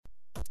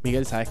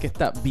Miguel, ¿sabes que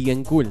está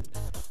bien cool?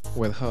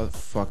 Wet Hot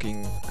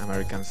Fucking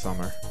American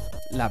Summer.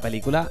 La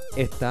película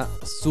está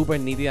súper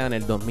nítida en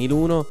el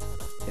 2001.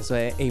 Eso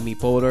es Amy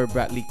Poehler,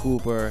 Bradley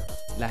Cooper,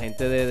 la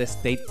gente de The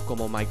State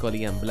como Michael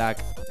Ian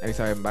Black,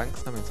 Elizabeth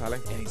Banks también sale.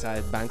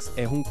 Elizabeth Banks.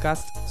 Es un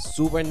cast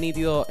súper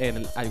nítido.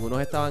 Algunos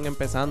estaban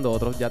empezando,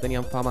 otros ya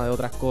tenían fama de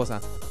otras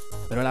cosas.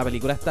 Pero la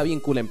película está bien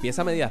cool.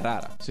 Empieza media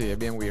rara. Sí, es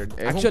bien weird.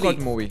 Es Actually, un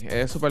cult movie,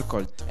 es super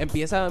cult.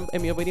 Empieza,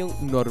 en mi opinión,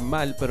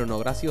 normal, pero no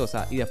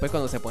graciosa. Y después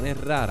cuando se pone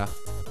rara,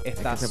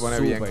 está Es que se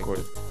pone bien súper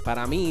cool.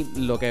 Para mí,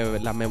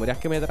 las memorias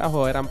que me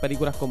trajo eran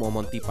películas como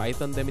Monty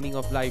Python, The Meaning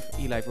of Life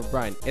y Life of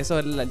Brian. Eso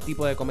es el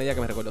tipo de comedia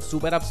que me recuerdo.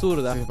 Súper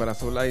absurda. Sí, super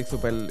azul y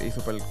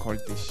super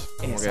cultish.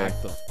 Como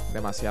Exacto. que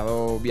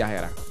demasiado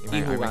viajera. A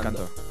mí me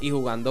encantó. Y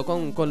jugando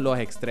con los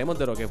extremos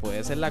de lo que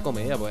puede ser la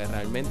comedia, porque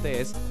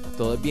realmente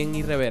todo es bien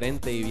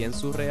irreverente y bien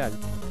surreal.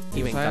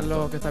 Y me ¿Sabes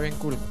encantó. lo que está bien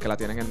cool? Que la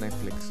tienen en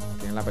Netflix.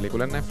 Tienen la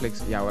película en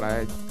Netflix y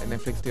ahora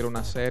Netflix tiene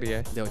una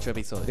serie De 8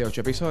 episodios. de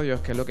 8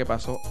 episodios, que es lo que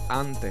pasó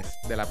antes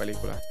de la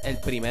película. El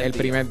El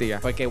primer día.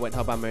 Porque Wet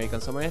Hot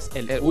American Summer es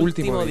el último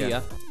último día.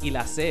 día y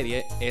la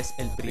serie es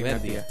el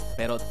primer día.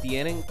 Pero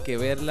tienen que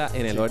verla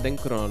en el Sí. orden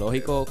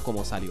cronológico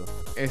como salió.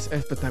 Es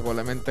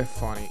espectacularmente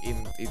funny.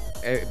 Y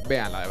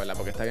véanla, de verdad,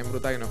 porque está bien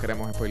brutal y no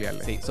queremos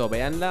spoilearle. Sí,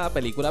 vean la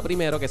película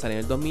primero que salió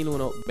en el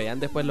 2001, vean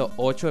después los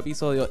 8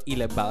 episodios y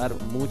les va a dar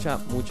mucha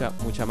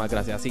más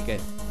gracia. Así que,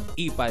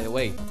 y by the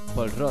way,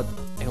 Paul Rudd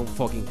es un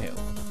fucking hell.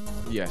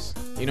 Yes.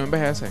 Y no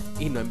envejece.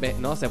 Y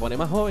no, se pone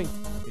más joven.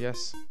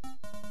 Yes.